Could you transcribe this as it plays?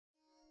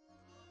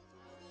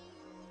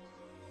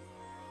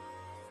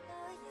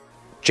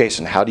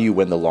Jason, how do you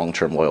win the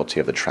long-term loyalty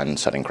of the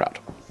trend-setting crowd?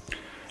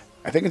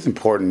 I think it's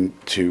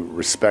important to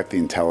respect the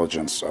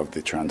intelligence of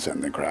the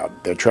trend-setting crowd.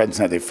 They're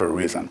trend-setting for a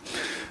reason.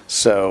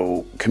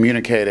 So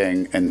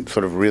communicating and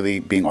sort of really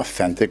being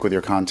authentic with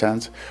your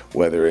content,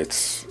 whether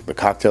it's the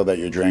cocktail that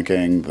you're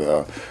drinking,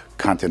 the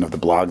content of the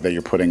blog that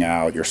you're putting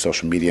out, your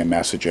social media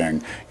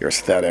messaging, your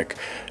aesthetic.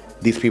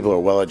 These people are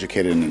well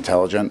educated and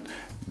intelligent.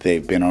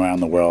 They've been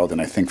around the world,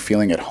 and I think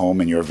feeling at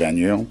home in your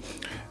venue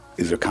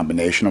is a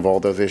combination of all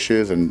those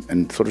issues,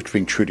 and sort of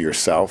being true to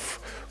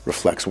yourself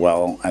reflects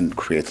well and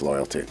creates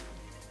loyalty.